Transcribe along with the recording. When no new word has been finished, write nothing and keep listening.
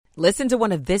Listen to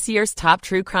one of this year's top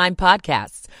true crime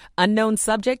podcasts. Unknown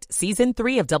Subject, Season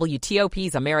 3 of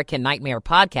WTOP's American Nightmare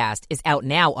podcast is out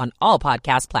now on all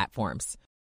podcast platforms.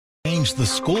 Change the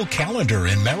school calendar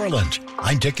in Maryland.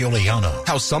 I'm Dick Iuliano.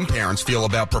 How some parents feel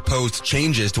about proposed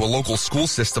changes to a local school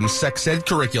system's sex ed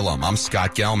curriculum. I'm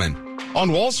Scott Gelman.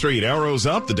 On Wall Street, arrows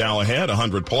up, the Dow ahead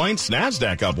 100 points,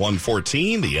 NASDAQ up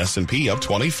 114, the S&P up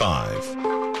 25.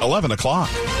 11 o'clock.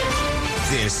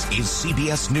 This is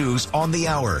CBS News on the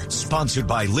Hour, sponsored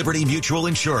by Liberty Mutual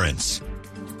Insurance.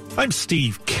 I'm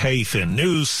Steve Kathan.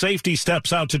 New safety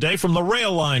steps out today from the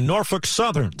rail line, Norfolk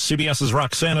Southern. CBS's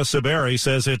Roxana Saberi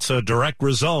says it's a direct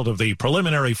result of the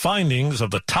preliminary findings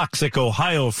of the toxic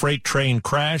Ohio freight train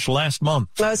crash last month.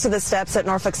 Most of the steps that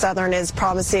Norfolk Southern is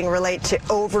promising relate to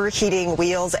overheating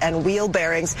wheels and wheel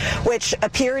bearings, which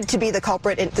appeared to be the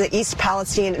culprit in the East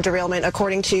Palestine derailment,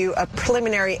 according to a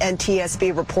preliminary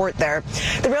NTSB report there.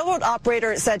 The railroad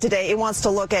operator said today it wants to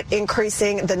look at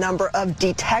increasing the number of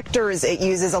detectors it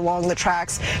uses along the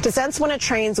tracks to sense when a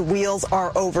train's wheels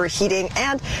are overheating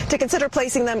and to consider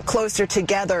placing them closer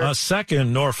together. A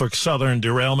second Norfolk Southern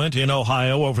derailment in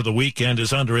Ohio over the weekend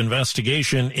is under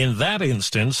investigation. In that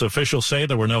instance, officials say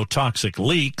there were no toxic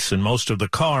leaks and most of the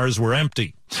cars were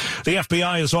empty. The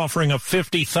FBI is offering a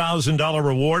 $50,000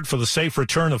 reward for the safe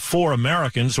return of 4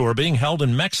 Americans who are being held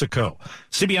in Mexico.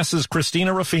 CBS's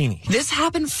Christina Raffini. This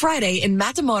happened Friday in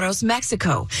Matamoros,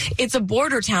 Mexico. It's a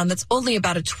border town that's only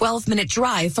about a 12-minute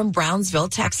drive from Brownsville,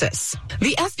 Texas.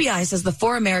 The FBI says the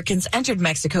 4 Americans entered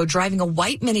Mexico driving a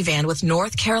white minivan with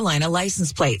North Carolina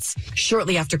license plates.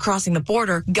 Shortly after crossing the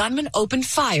border, gunmen opened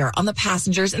fire on the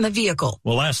passengers in the vehicle.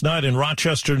 Well, last night in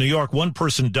Rochester, New York, 1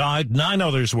 person died, 9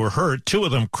 others were hurt, 2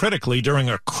 of them critically during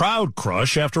a crowd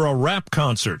crush after a rap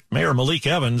concert. Mayor Malik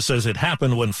Evans says it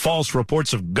happened when false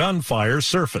reports of gunfire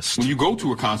surfaced. When you go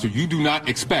to a concert, you do not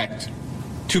expect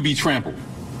to be trampled.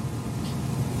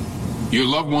 Your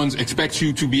loved ones expect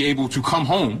you to be able to come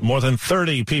home. More than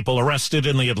 30 people arrested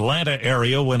in the Atlanta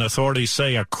area when authorities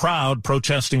say a crowd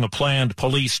protesting a planned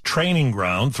police training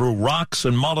ground threw rocks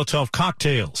and Molotov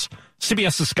cocktails.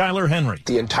 CBS's Skylar Henry.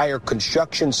 The entire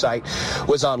construction site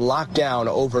was on lockdown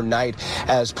overnight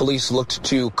as police looked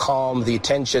to calm the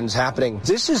tensions happening.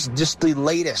 This is just the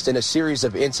latest in a series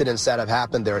of incidents that have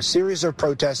happened. There are a series of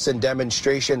protests and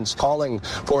demonstrations calling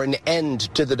for an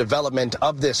end to the development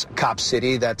of this cop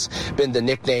city. That's been the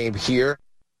nickname here.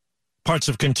 Parts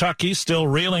of Kentucky still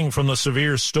reeling from the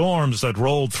severe storms that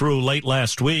rolled through late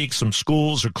last week. Some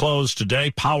schools are closed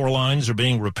today. Power lines are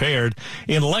being repaired.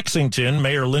 In Lexington,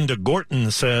 Mayor Linda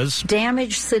Gorton says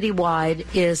damage citywide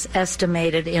is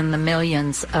estimated in the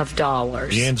millions of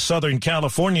dollars. In Southern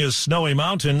California's Snowy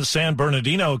Mountains, San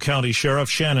Bernardino County Sheriff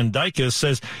Shannon Dykes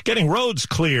says getting roads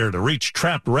clear to reach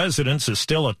trapped residents is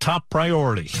still a top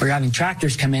priority. We're having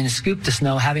tractors come in and scoop the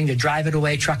snow, having to drive it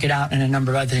away, truck it out, and a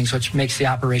number of other things, which makes the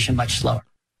operation much slower.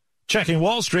 Checking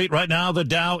Wall Street right now, the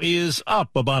Dow is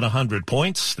up about 100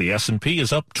 points. The S&P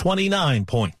is up 29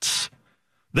 points.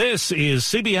 This is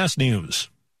CBS News.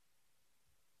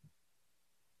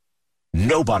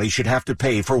 Nobody should have to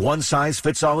pay for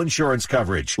one-size-fits-all insurance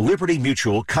coverage. Liberty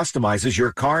Mutual customizes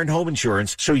your car and home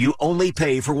insurance so you only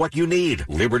pay for what you need.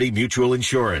 Liberty Mutual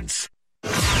Insurance.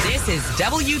 This is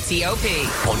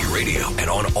WTOP. On your radio and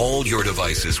on all your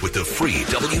devices with the free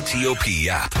WTOP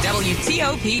app.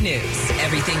 WTOP News.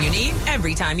 Everything you need,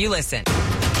 every time you listen.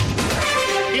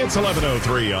 It's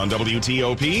 11:03 on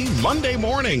WTOP. Monday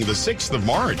morning, the 6th of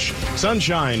March.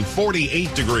 Sunshine,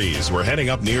 48 degrees. We're heading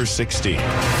up near 60.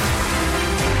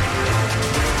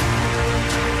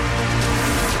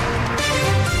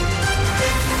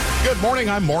 Good morning,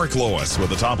 I'm Mark Lewis with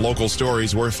the top local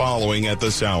stories we're following at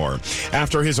this hour.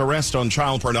 After his arrest on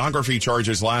child pornography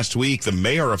charges last week, the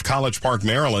mayor of College Park,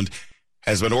 Maryland,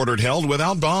 has been ordered held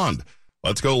without bond.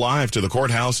 Let's go live to the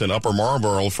courthouse in Upper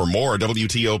Marlboro for more.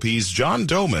 WTOP's John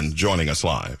Doman joining us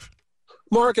live.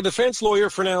 Mark, a defense lawyer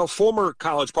for now former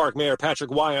College Park Mayor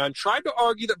Patrick Wyon tried to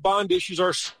argue that bond issues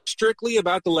are strictly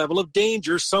about the level of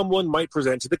danger someone might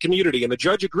present to the community, and the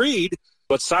judge agreed,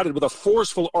 but sided with a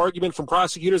forceful argument from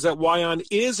prosecutors that Wyon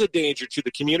is a danger to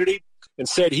the community and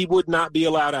said he would not be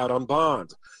allowed out on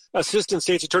bond. Assistant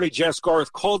State's Attorney Jess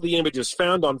Garth called the images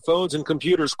found on phones and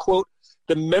computers, quote,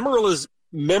 the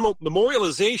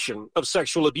memorialization of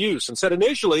sexual abuse, and said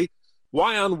initially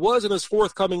Wyon wasn't as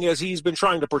forthcoming as he's been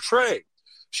trying to portray.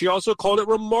 She also called it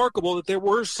remarkable that there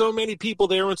were so many people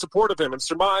there in support of him and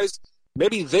surmised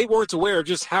maybe they weren't aware of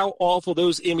just how awful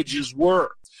those images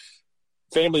were.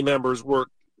 Family members were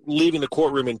leaving the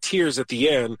courtroom in tears at the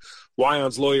end.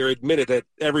 Wyon's lawyer admitted that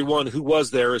everyone who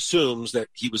was there assumes that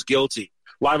he was guilty.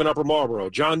 Live in Upper Marlboro,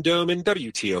 John Doman,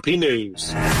 WTOP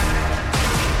News.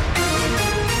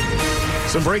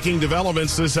 Some breaking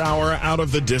developments this hour out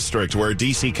of the district, where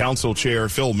D.C. Council Chair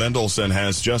Phil Mendelson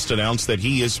has just announced that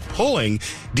he is pulling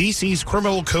D.C.'s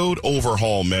criminal code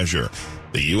overhaul measure.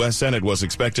 The U.S. Senate was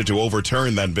expected to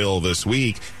overturn that bill this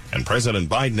week, and President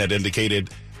Biden had indicated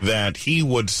that he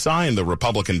would sign the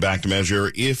Republican-backed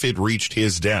measure if it reached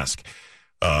his desk.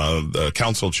 The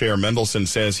council chair Mendelson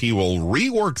says he will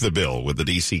rework the bill with the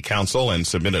D.C. Council and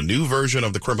submit a new version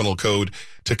of the criminal code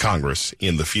to Congress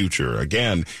in the future.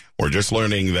 Again, we're just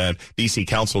learning that D.C.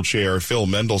 Council Chair Phil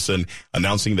Mendelson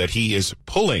announcing that he is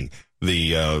pulling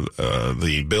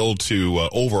the bill to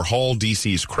overhaul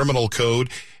D.C.'s criminal code.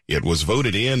 It was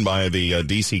voted in by the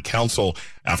D.C. Council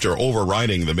after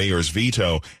overriding the mayor's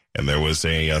veto, and there was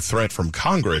a threat from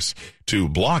Congress to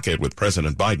block it, with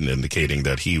President Biden indicating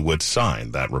that he would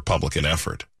sign that Republican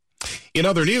effort. In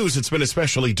other news, it's been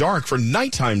especially dark for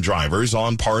nighttime drivers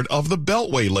on part of the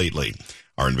Beltway lately.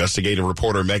 Our investigative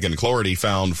reporter Megan Cloherty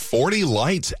found 40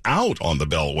 lights out on the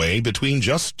Beltway between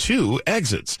just 2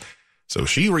 exits. So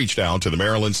she reached out to the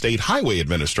Maryland State Highway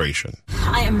Administration.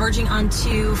 I am merging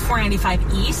onto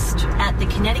 495 East at the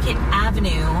Connecticut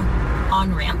Avenue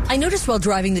on-ramp. I noticed while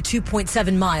driving the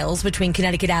 2.7 miles between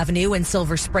Connecticut Avenue and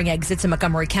Silver Spring exits in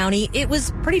Montgomery County, it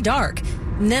was pretty dark.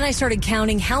 And then I started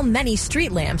counting how many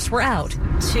street lamps were out.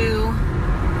 2,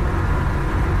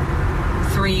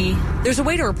 3. There's a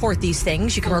way to report these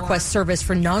things. You can request service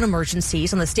for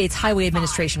non-emergencies on the state's Highway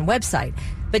Administration website.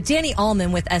 But Danny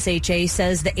Allman with SHA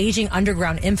says the aging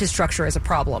underground infrastructure is a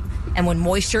problem. And when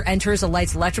moisture enters a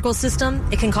light's electrical system,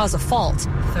 it can cause a fault.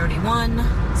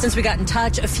 31. Since we got in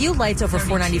touch, a few lights over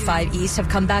 495 East have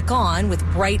come back on with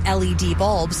bright LED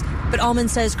bulbs. But Allman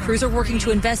says crews are working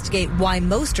to investigate why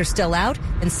most are still out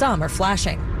and some are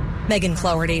flashing. Megan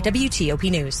Cloherty,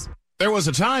 WTOP News. There was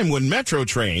a time when Metro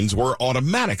trains were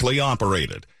automatically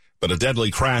operated, but a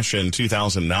deadly crash in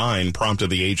 2009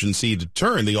 prompted the agency to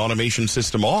turn the automation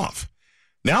system off.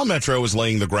 Now Metro is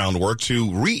laying the groundwork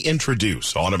to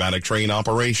reintroduce automatic train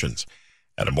operations.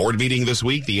 At a board meeting this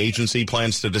week, the agency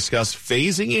plans to discuss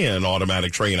phasing in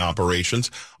automatic train operations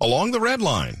along the Red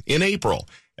Line in April,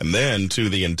 and then to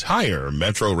the entire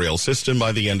Metro rail system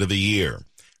by the end of the year.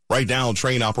 Right now,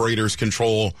 train operators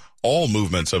control all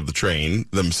movements of the train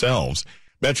themselves.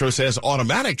 Metro says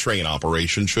automatic train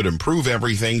operation should improve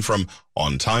everything from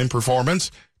on-time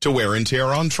performance to wear and tear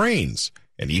on trains,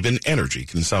 and even energy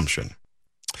consumption.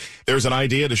 There's an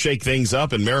idea to shake things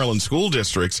up in Maryland school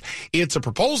districts. It's a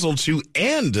proposal to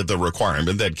end the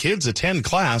requirement that kids attend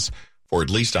class for at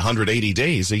least 180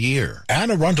 days a year.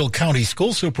 Anne Arundel County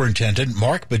School Superintendent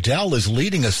Mark Bedell is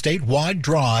leading a statewide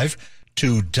drive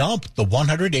to dump the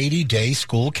 180-day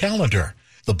school calendar.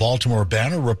 The Baltimore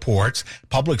Banner reports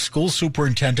public school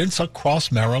superintendents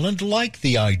across Maryland like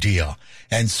the idea,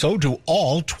 and so do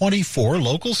all 24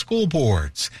 local school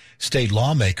boards. State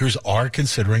lawmakers are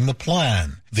considering the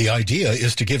plan. The idea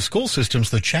is to give school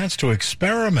systems the chance to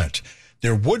experiment.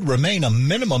 There would remain a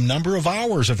minimum number of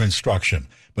hours of instruction,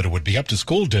 but it would be up to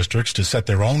school districts to set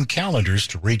their own calendars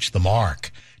to reach the mark.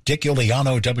 Dick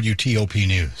Iuliano, WTOP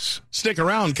News. Stick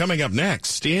around. Coming up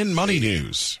next in Money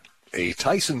News. A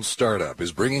Tyson startup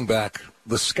is bringing back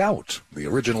the Scout, the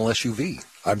original SUV.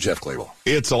 I'm Jeff Clavel.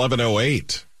 It's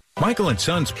 11:08. Michael &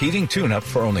 Son's heating tune-up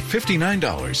for only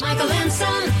 $59. Michael &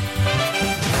 Son.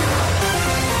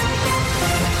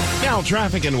 Now,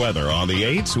 traffic and weather on the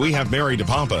 8s. We have Mary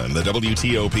DePompa in the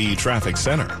WTOP Traffic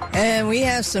Center. And we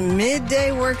have some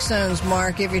midday work zones,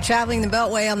 Mark. If you're traveling the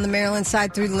Beltway on the Maryland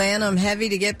side through Lanham, heavy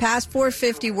to get past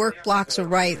 450, work blocks a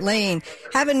right lane.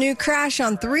 Have a new crash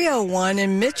on 301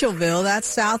 in Mitchellville. That's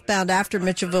southbound after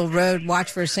Mitchellville Road.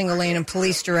 Watch for a single lane and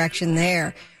police direction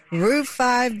there. Route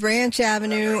 5, Branch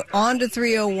Avenue, onto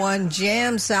 301,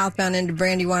 jam southbound into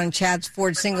Brandywine and Chadds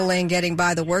Ford, single lane getting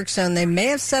by the work zone. They may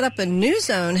have set up a new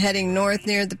zone heading north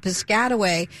near the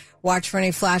Piscataway. Watch for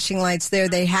any flashing lights there.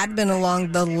 They had been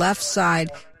along the left side,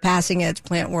 passing Ed's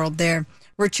Plant World there.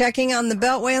 We're checking on the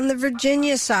Beltway on the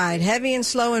Virginia side. Heavy and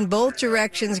slow in both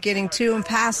directions, getting to and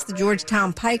past the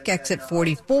Georgetown Pike exit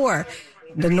 44.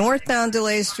 The northbound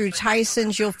delays through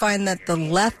Tyson's. You'll find that the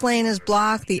left lane is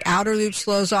blocked. The outer loop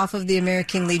slows off of the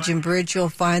American Legion Bridge. You'll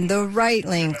find the right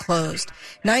lane closed.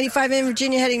 95 in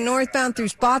Virginia heading northbound through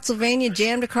Spotsylvania,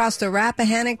 jammed across the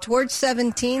Rappahannock towards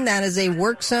 17. That is a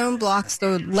work zone, blocks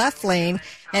the left lane.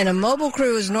 And a mobile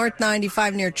crew is north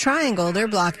 95 near Triangle. They're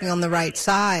blocking on the right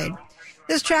side.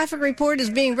 This traffic report is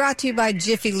being brought to you by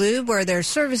Jiffy Lube, where their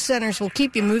service centers will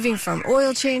keep you moving from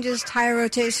oil changes, tire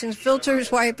rotations,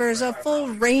 filters, wipers, a full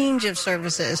range of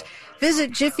services.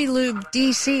 Visit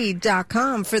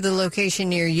JiffyLubeDC.com for the location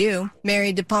near you.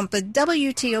 Mary DePompa,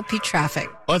 WTOP Traffic.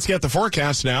 Let's get the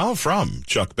forecast now from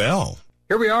Chuck Bell.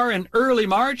 Here we are in early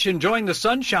March, enjoying the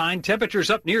sunshine. Temperatures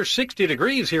up near 60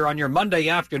 degrees here on your Monday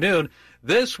afternoon.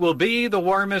 This will be the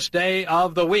warmest day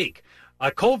of the week. A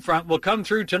cold front will come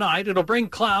through tonight. It'll bring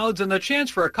clouds and the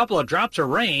chance for a couple of drops of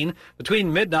rain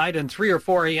between midnight and 3 or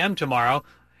 4 a.m. tomorrow.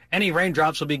 Any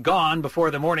raindrops will be gone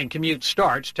before the morning commute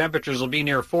starts. Temperatures will be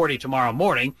near 40 tomorrow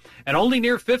morning and only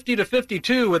near 50 to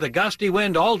 52 with a gusty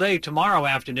wind all day tomorrow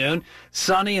afternoon.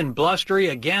 Sunny and blustery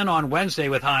again on Wednesday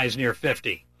with highs near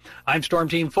 50. I'm Storm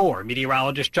Team 4,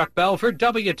 meteorologist Chuck Bell for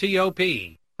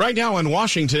WTOP. Right now in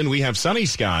Washington, we have sunny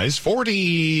skies,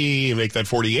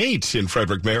 48 in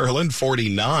Frederick, Maryland,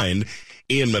 49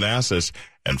 in Manassas,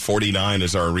 and 49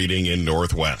 is our reading in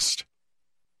Northwest.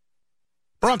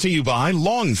 Brought to you by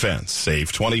Long Fence.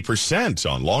 Save 20%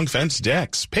 on Long Fence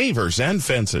decks, pavers, and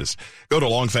fences. Go to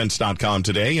longfence.com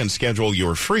today and schedule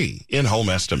your free in-home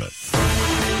estimate.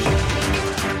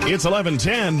 It's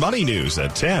 11:10, Money News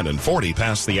at 10 and 40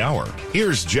 past the hour.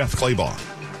 Here's Jeff Claybaugh.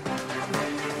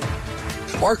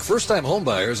 Mark, first-time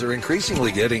homebuyers are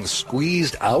increasingly getting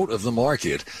squeezed out of the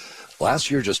market. Last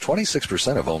year, just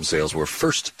 26% of home sales were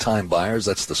first-time buyers.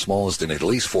 That's the smallest in at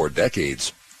least 4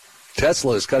 decades.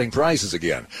 Tesla is cutting prices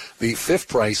again. The 5th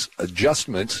price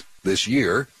adjustment this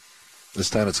year.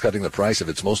 This time it's cutting the price of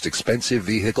its most expensive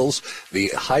vehicles. The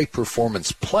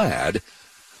high-performance Plaid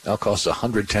now costs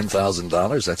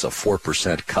 $110,000. That's a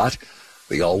 4% cut.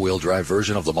 The all-wheel drive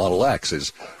version of the Model X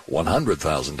is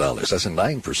 $100,000. That's a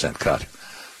 9% cut.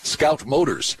 Scout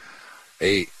Motors,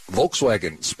 a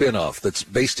Volkswagen spin-off that's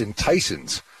based in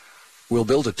Tysons, will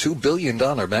build a $2 billion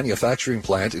manufacturing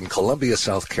plant in Columbia,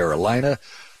 South Carolina.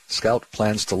 Scout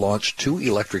plans to launch 2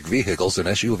 electric vehicles, an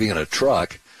SUV and a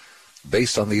truck,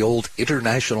 based on the old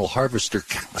International Harvester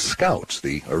Scout,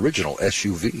 the original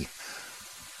SUV.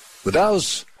 The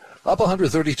Dow's up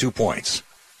 132 points.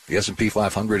 The S&P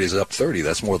 500 is up 30.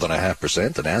 That's more than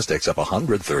 0.5%. The Nasdaq's up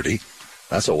 130.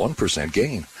 That's a 1%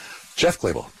 gain. Jeff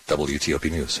Claybaugh,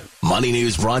 WTOP News. Money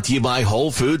News brought to you by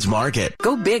Whole Foods Market.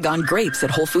 Go big on grapes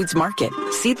at Whole Foods Market.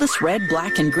 Seedless red,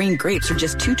 black, and green grapes are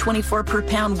just $2.24 per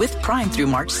pound with Prime through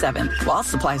March 7th. While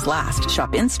supplies last,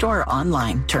 shop in-store or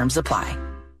online. Terms apply.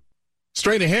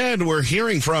 Straight ahead, we're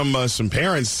hearing from some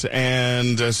parents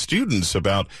and students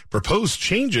about proposed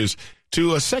changes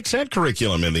to a sex ed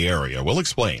curriculum in the area. We'll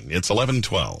explain. It's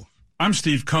 11:12. I'm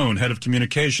Steve Cohn, head of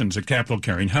communications at Capital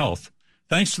Caring Health.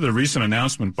 Thanks to the recent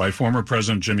announcement by former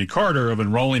President Jimmy Carter of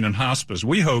enrolling in hospice,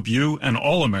 we hope you and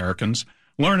all Americans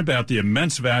learn about the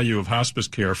immense value of hospice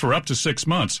care for up to 6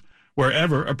 months,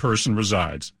 wherever a person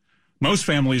resides. Most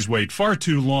families wait far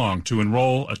too long to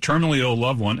enroll a terminally ill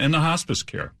loved one in the hospice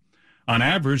care. On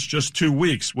average, just 2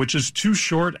 weeks, which is too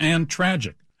short and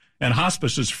tragic. And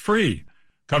hospice is free,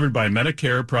 covered by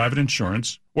Medicare, private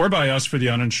insurance, or by us for the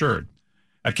uninsured.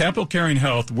 At Capital Caring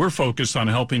Health, we're focused on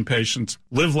helping patients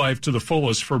live life to the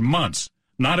fullest for months,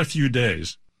 not a few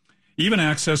days. Even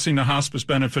accessing the hospice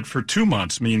benefit for 2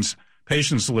 months means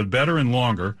patients live better and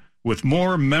longer with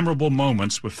more memorable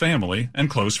moments with family and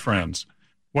close friends.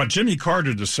 What Jimmy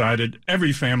Carter decided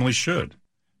every family should.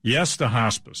 Yes to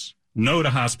hospice. No to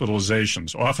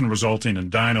hospitalizations, often resulting in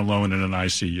dying alone in an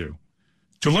ICU.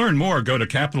 To learn more, go to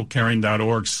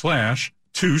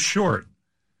capitalcaring.org/too-short.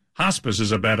 Hospice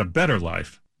is about a better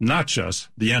life, not just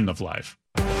the end of life.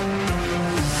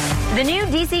 The new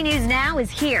DC News Now is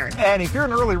here. And if you're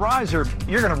an early riser,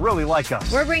 you're going to really like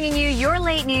us. We're bringing you your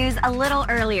late news a little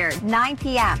earlier, 9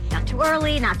 p.m. Not too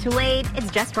early, not too late. It's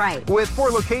just right. With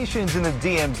 4 locations in the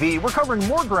DMV, we're covering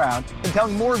more ground and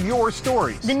telling more of your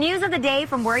stories. The news of the day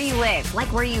from where you live,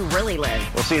 like where you really live.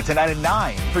 We'll see you tonight at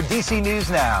 9 for DC News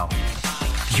Now.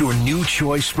 Your new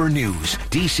choice for news,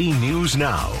 DC News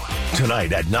Now.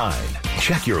 Tonight at 9.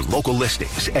 Check your local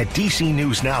listings at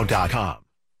dcnewsnow.com.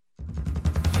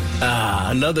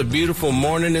 Another beautiful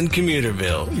morning in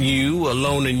Commuterville. You,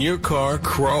 alone in your car,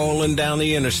 crawling down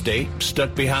the interstate,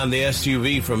 stuck behind the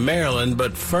SUV from Maryland,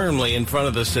 but firmly in front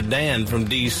of the sedan from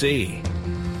D.C.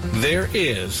 There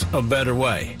is a better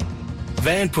way.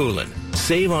 Van Poolen.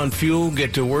 Save on fuel,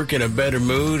 get to work in a better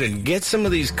mood, and get some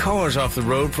of these cars off the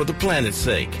road for the planet's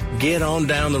sake. Get on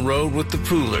down the road with the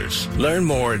Poolers. Learn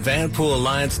more at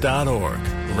vanpoolalliance.org.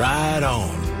 Ride on.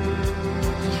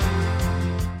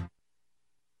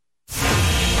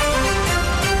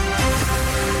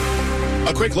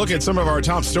 A quick look at some of our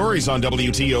top stories on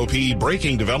WTOP.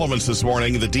 Breaking developments this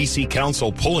morning. The D.C.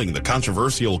 Council pulling the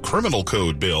controversial criminal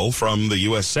code bill from the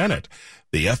U.S. Senate.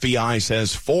 The FBI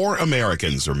says 4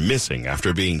 Americans are missing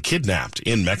after being kidnapped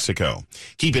in Mexico.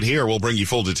 Keep it here. We'll bring you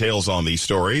full details on these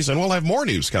stories, and we'll have more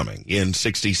news coming in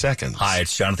 60 seconds. Hi,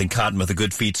 it's Jonathan Cotton with the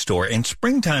Good Feet Store, and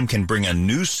springtime can bring a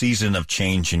new season of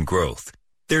change and growth.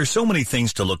 There are so many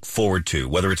things to look forward to,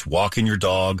 whether it's walking your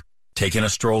dog, taking a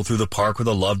stroll through the park with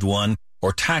a loved one,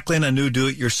 or tackling a new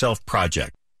do-it-yourself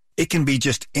project. It can be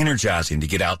just energizing to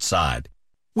get outside.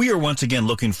 We are once again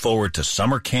looking forward to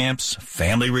summer camps,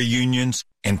 family reunions,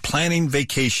 and planning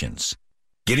vacations.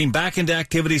 Getting back into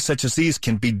activities such as these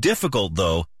can be difficult,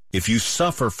 though, if you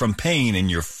suffer from pain in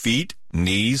your feet,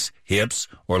 knees, hips,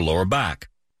 or lower back.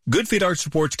 Good Feet Arch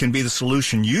Supports can be the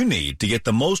solution you need to get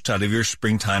the most out of your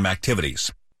springtime activities.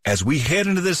 As we head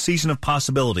into this season of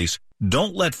possibilities,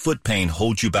 don't let foot pain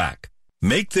hold you back.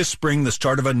 Make this spring the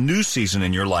start of a new season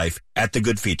in your life at the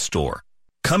Good Feet store.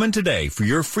 Come in today for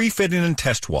your free fitting and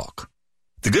test walk.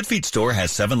 The Good Feet store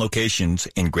has 7 locations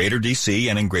in Greater D.C.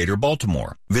 and in Greater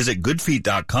Baltimore. Visit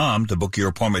goodfeet.com to book your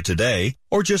appointment today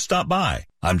or just stop by.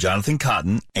 I'm Jonathan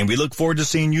Cotton, and we look forward to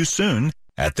seeing you soon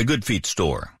at the Good Feet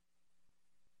store.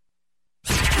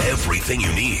 Everything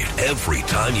you need, every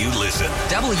time you listen.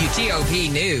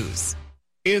 WTOP News.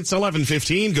 It's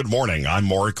 11:15. Good morning. I'm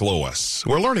Mark Lewis.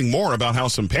 We're learning more about how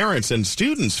some parents and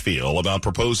students feel about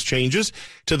proposed changes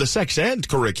to the sex ed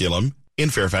curriculum in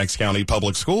Fairfax County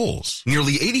Public Schools.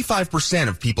 Nearly 85%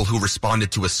 of people who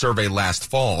responded to a survey last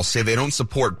fall say they don't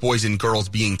support boys and girls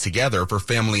being together for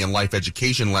family and life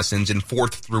education lessons in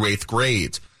 4th through 8th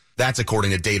grades. That's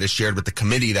according to data shared with the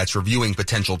committee that's reviewing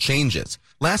potential changes.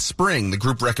 Last spring, the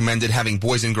group recommended having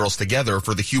boys and girls together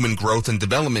for the Human Growth and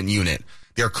Development Unit.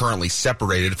 They're currently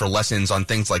separated for lessons on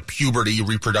things like puberty,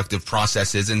 reproductive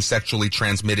processes, and sexually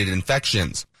transmitted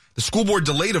infections. The school board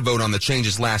delayed a vote on the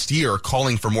changes last year,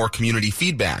 calling for more community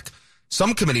feedback.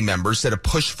 Some committee members said a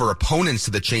push for opponents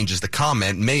to the changes to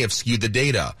comment may have skewed the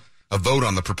data. A vote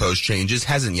on the proposed changes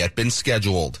hasn't yet been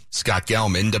scheduled. Scott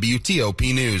Gelman,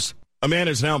 WTOP News. A man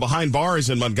is now behind bars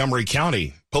in Montgomery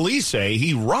County. Police say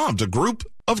he robbed a group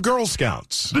of Girl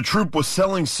Scouts. The troop was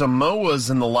selling Samoas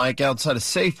and the like outside a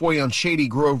Safeway on Shady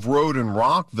Grove Road in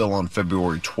Rockville on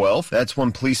February 12th. That's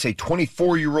when police say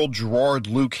 24-year-old Gerard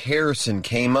Luke Harrison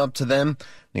came up to them.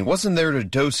 He wasn't there to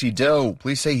do-si-do.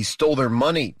 Police say he stole their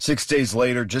money. 6 days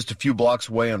later, just a few blocks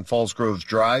away on Falls Groves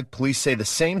Drive, police say the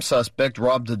same suspect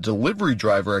robbed a delivery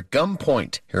driver at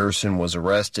gunpoint. Harrison was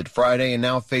arrested Friday and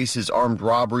now faces armed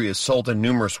robbery, assault, and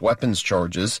numerous weapons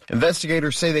charges.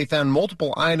 Investigators say they found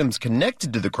multiple items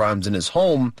connected to the crimes in his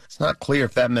home. It's not clear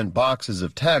if that meant boxes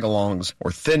of tag-alongs or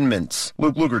Thin Mints.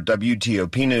 Luke Luger,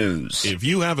 WTOP News. If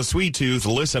you have a sweet tooth,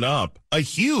 listen up. A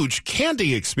huge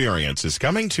candy experience is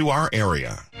coming to our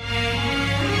area.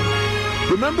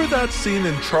 Remember that scene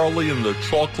in Charlie and the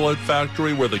Chocolate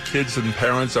Factory where the kids and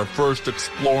parents are first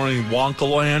exploring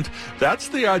Wonkaland? That's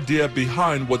the idea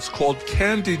behind what's called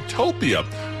Candytopia,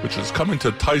 which is coming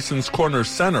to Tyson's Corner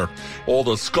Center. All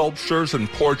the sculptures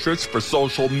and portraits for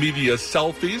social media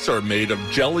selfies are made of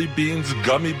jelly beans,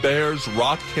 gummy bears,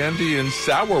 rock candy, and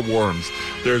sour worms.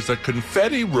 There's a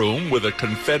confetti room with a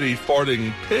confetti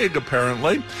farting pig,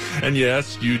 apparently. And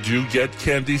yes, you do get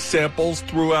candy samples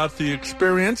throughout the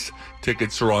experience.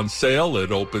 Tickets are on sale.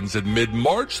 It opens in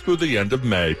mid-March through the end of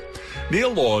May.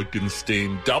 Neil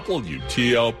Augenstein,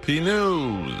 WTOP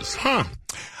News.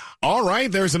 All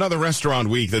right, there's another restaurant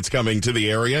week that's coming to the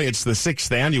area. It's the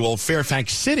 6th annual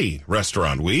Fairfax City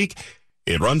Restaurant Week.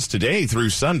 It runs today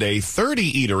through Sunday.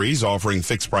 30 eateries offering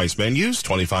fixed-price menus,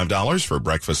 $25 for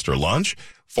breakfast or lunch,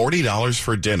 $40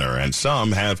 for dinner, and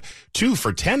some have 2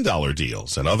 for $10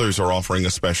 deals, and others are offering a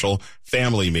special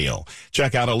family meal.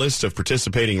 Check out a list of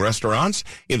participating restaurants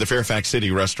in the Fairfax City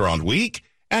Restaurant Week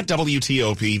at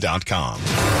WTOP.com.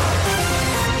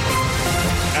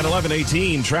 At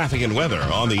 11:18, traffic and weather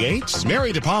on the 8s.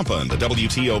 Mary DePompa in the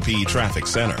WTOP Traffic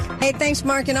Center. Hey, thanks,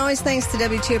 Mark, and always thanks to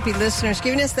WTOP listeners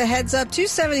giving us the heads up.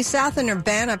 270 south in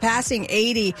Urbana, passing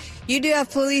 80. You do have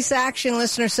police action.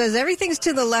 Listener says everything's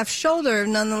to the left shoulder.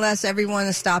 Nonetheless, everyone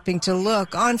is stopping to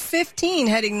look. On 15,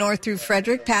 heading north through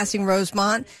Frederick, passing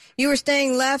Rosemont. You were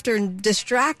staying left or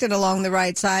distracted along the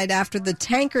right side after the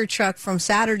tanker truck from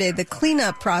Saturday. The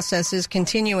cleanup process is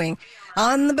continuing.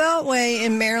 On the Beltway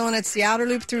in Maryland, it's the outer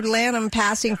loop through Lanham,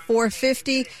 passing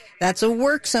 450. That's a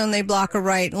work zone. They block a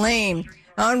right lane.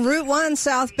 On Route 1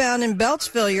 southbound in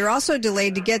Beltsville, you're also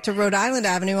delayed to get to Rhode Island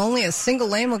Avenue. Only a single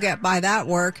lane will get by that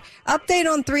work. Update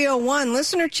on 301.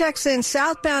 Listener checks in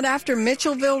southbound after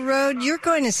Mitchellville Road. You're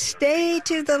going to stay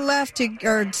to the left to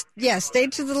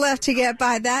get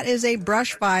by. That is a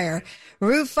brush fire.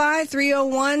 Route 5,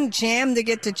 301, jam to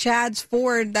get to Chad's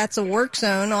Ford. That's a work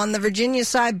zone. On the Virginia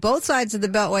side, both sides of the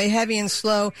Beltway, heavy and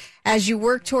slow. As you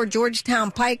work toward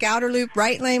Georgetown Pike, outer loop,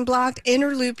 right lane blocked.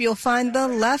 Inner loop, you'll find the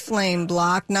left lane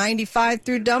blocked. 95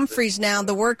 through Dumfries now,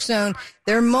 the work zone.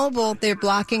 They're mobile. They're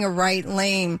blocking a right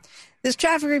lane. This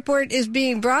traffic report is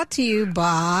being brought to you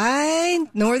by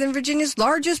Northern Virginia's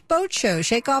largest boat show.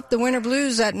 Shake off the winter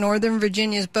blues at Northern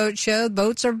Virginia's boat show.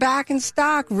 Boats are back in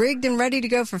stock, rigged and ready to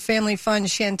go for family fun.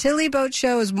 Chantilly Boat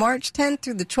Show is March 10th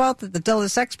through the 12th at the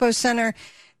Dulles Expo Center.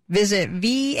 Visit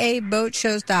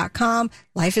vaboatshows.com.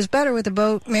 Life is better with a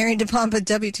boat. Mary DePompa,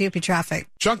 WTOP Traffic.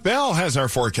 Chuck Bell has our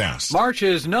forecast. March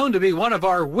is known to be one of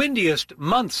our windiest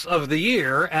months of the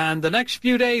year, and the next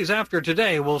few days after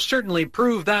today will certainly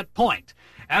prove that point.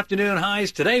 Afternoon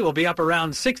highs today will be up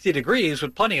around 60 degrees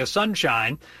with plenty of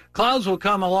sunshine. Clouds will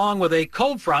come along with a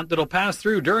cold front that'll pass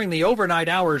through during the overnight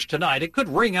hours tonight. It could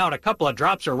ring out a couple of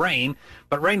drops of rain,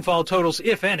 but rainfall totals,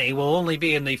 if any, will only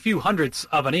be in the few hundredths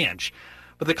of an inch.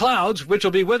 But the clouds, which will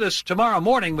be with us tomorrow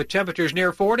morning with temperatures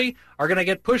near 40, are going to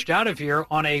get pushed out of here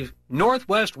on a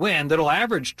northwest wind that'll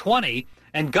average 20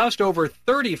 and gust over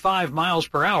 35 miles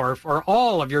per hour for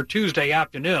all of your Tuesday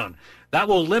afternoon. That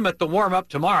will limit the warm-up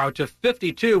tomorrow to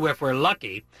 52 if we're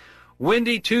lucky.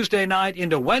 Windy Tuesday night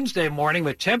into Wednesday morning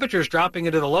with temperatures dropping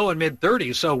into the low and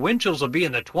mid-30s, so wind chills will be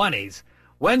in the 20s.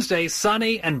 Wednesday,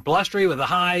 sunny and blustery with a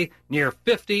high near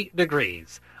 50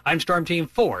 degrees. I'm Storm Team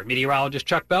 4 meteorologist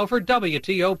Chuck Bell for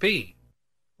WTOP.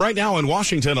 Right now in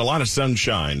Washington, a lot of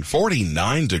sunshine,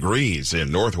 49 degrees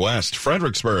in Northwest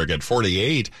Fredericksburg at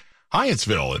 48,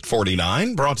 Hyattsville at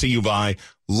 49, brought to you by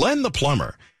Len the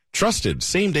Plumber, trusted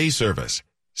same-day service,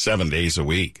 7 days a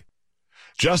week.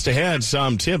 Just ahead,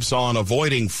 some tips on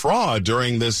avoiding fraud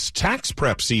during this tax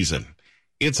prep season.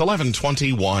 It's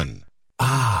 11:21.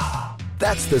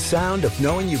 That's the sound of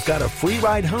knowing you've got a free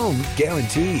ride home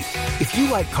guaranteed. If you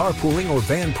like carpooling or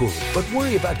vanpooling, but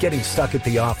worry about getting stuck at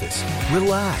the office,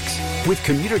 relax. With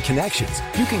Commuter Connections,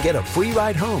 you can get a free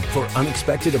ride home for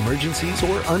unexpected emergencies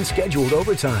or unscheduled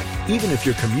overtime, even if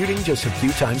you're commuting just a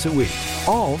few times a week.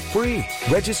 All free.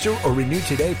 Register or renew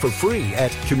today for free at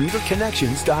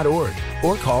commuterconnections.org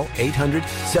or call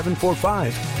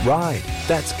 800-745-RIDE.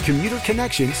 That's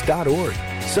commuterconnections.org.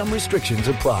 Some restrictions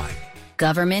apply.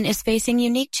 Government is facing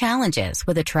unique challenges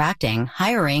with attracting,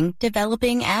 hiring,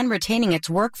 developing, and retaining its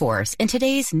workforce in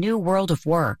today's new world of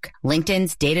work.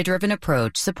 LinkedIn's data-driven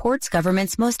approach supports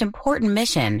government's most important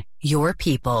mission, your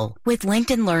people. With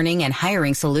LinkedIn Learning and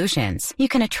Hiring Solutions, you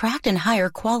can attract and hire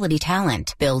quality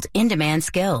talent, build in-demand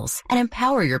skills, and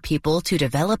empower your people to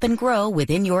develop and grow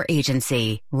within your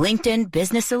agency. LinkedIn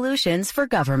Business Solutions for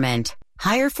Government.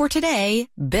 Hire for today,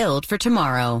 build for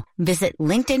tomorrow. Visit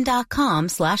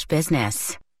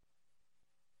linkedin.com/business.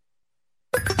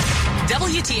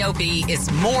 WTOP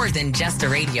is more than just a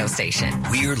radio station.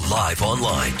 We're live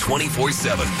online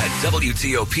 24/7 at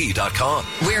WTOP.com.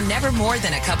 We're never more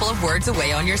than a couple of words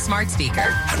away on your smart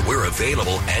speaker. And we're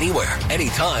available anywhere,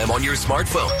 anytime on your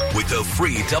smartphone with the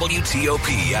free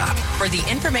WTOP app. For the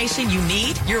information you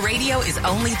need, your radio is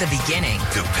only the beginning.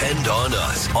 Depend on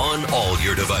us on all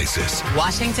your devices.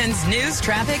 Washington's news,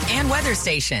 traffic, and weather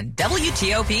station,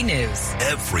 WTOP News.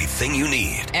 Everything you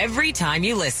need. Every time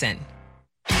you listen.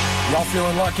 Y'all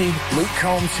feeling lucky? Luke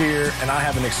Combs here, and I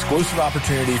have an exclusive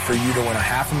opportunity for you to win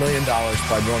 $500,000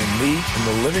 by joining me in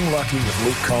the Living Lucky with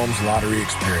Luke Combs Lottery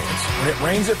Experience. When it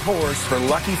rains, it pours for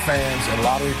lucky fans and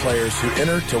lottery players who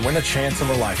enter to win a chance of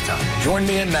a lifetime. Join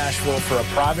me in Nashville for a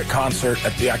private concert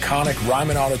at the iconic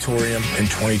Ryman Auditorium in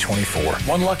 2024.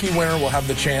 One lucky winner will have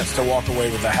the chance to walk away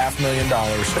with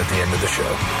 $500,000 at the end of the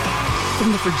show.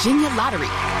 From the Virginia Lottery.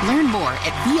 Learn more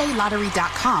at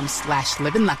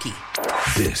VALottery.com/livinlucky.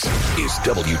 This is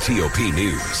WTOP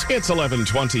News. It's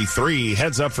 11:23.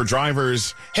 Heads up for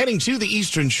drivers heading to the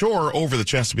Eastern Shore over the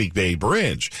Chesapeake Bay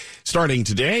Bridge. Starting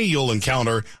today, you'll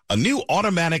encounter a new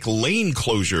automatic lane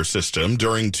closure system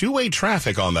during two-way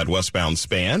traffic on that westbound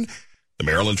span. The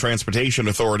Maryland Transportation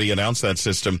Authority announced that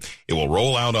system. It will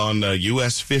roll out on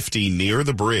US 50 near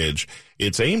the bridge.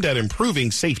 It's aimed at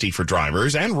improving safety for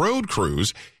drivers and road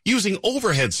crews using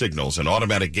overhead signals and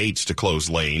automatic gates to close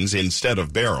lanes instead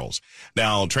of barrels.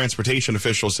 Now, transportation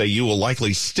officials say you will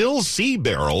likely still see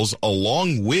barrels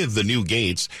along with the new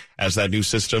gates as that new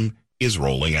system is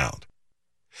rolling out.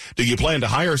 Do you plan to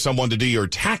hire someone to do your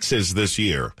taxes this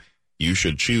year? You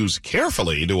should choose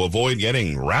carefully to avoid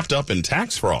getting wrapped up in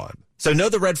tax fraud. So know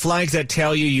the red flags that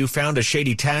tell you found a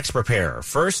shady tax preparer.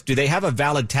 First, do they have a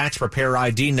valid tax preparer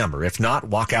ID number? If not,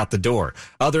 walk out the door.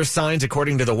 Other signs,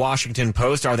 according to the Washington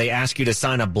Post, are they ask you to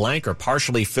sign a blank or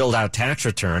partially filled out tax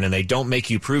return and they don't make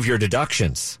you prove your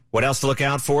deductions. What else to look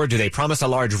out for? Do they promise a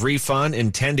large refund,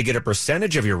 intend to get a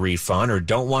percentage of your refund, or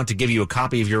don't want to give you a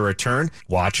copy of your return?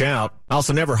 Watch out.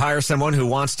 Also, never hire someone who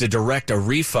wants to direct a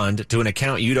refund to an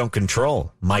account you don't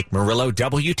control. Mike Murillo,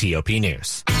 WTOP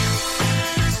News.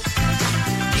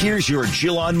 Here's your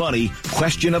Jill on Money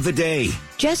question of the day.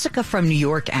 Jessica from New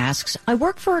York asks, I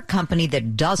work for a company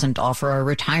that doesn't offer a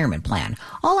retirement plan.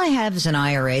 All I have is an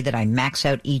IRA that I max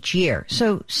out each year,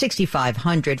 so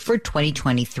 $6,500 for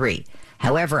 2023.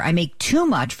 However, I make too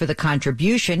much for the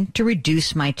contribution to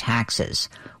reduce my taxes.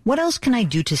 What else can I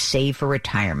do to save for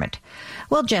retirement?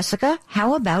 Well, Jessica,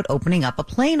 how about opening up a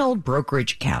plain old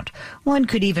brokerage account? One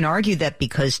could even argue that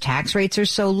because tax rates are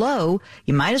so low,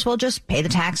 you might as well just pay the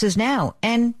taxes now.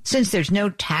 And since there's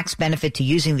no tax benefit to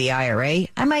using the IRA,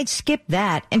 I might skip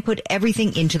that and put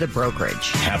everything into the brokerage.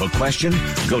 Have a question?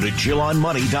 Go to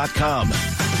JillOnMoney.com.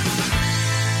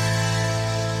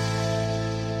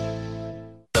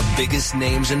 The biggest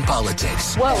names in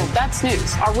politics. Whoa, that's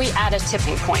news. Are we at a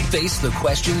tipping point? Face the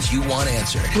questions you want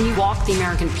answered. Can you walk the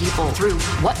American people through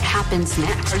what happens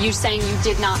next? Are you saying you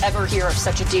did not ever hear of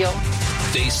such a deal?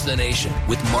 Face the Nation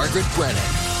with Margaret Brennan.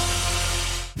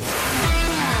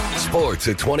 Sports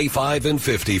at 25 and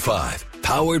 55.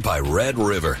 Powered by Red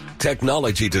River.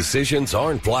 Technology decisions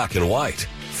aren't black and white.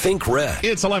 Think red.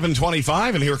 It's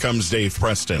 11:25, and here comes Dave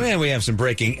Preston. And we have some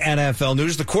breaking NFL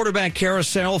news. The quarterback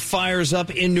carousel fires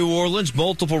up in New Orleans.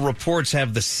 Multiple reports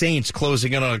have the Saints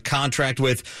closing in on a contract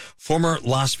with former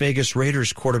Las Vegas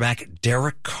Raiders quarterback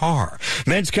Derek Carr.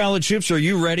 Men's college hoops, are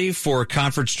you ready for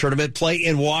conference tournament play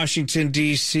in Washington,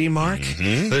 D.C., Mark?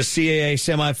 Mm-hmm. The CAA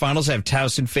semifinals have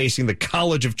Towson facing the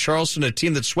College of Charleston, a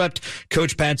team that swept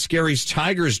Coach Pat Scarry's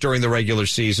Tigers during the regular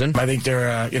season. I think they're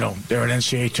an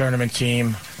NCAA tournament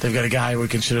team. They've got a guy we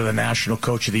consider the national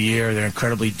coach of the year. They're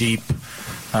incredibly deep.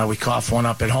 We coughed one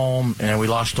up at home, and we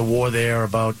lost the war there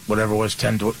about whatever it was,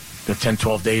 10,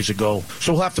 12 days ago.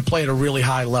 So we'll have to play at a really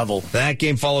high level. That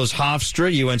game follows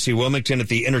Hofstra, UNC Wilmington at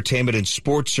the Entertainment and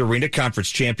Sports Arena. Conference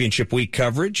Championship Week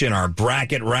coverage in our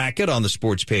bracket racket on the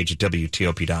sports page at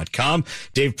WTOP.com.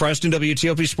 Dave Preston,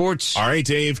 WTOP Sports. All right,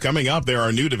 Dave, coming up, there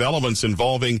are new developments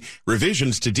involving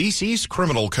revisions to D.C.'s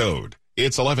criminal code.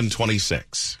 It's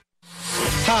 11:26.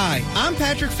 Hi, I'm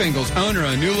Patrick Fingles, owner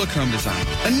of New Look Home Design.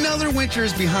 Another winter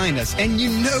is behind us, and you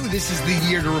know this is the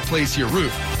year to replace your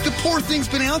roof. The poor thing's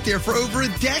been out there for over a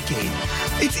decade.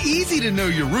 It's easy to know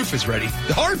your roof is ready.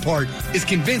 The hard part is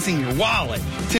convincing your wallet to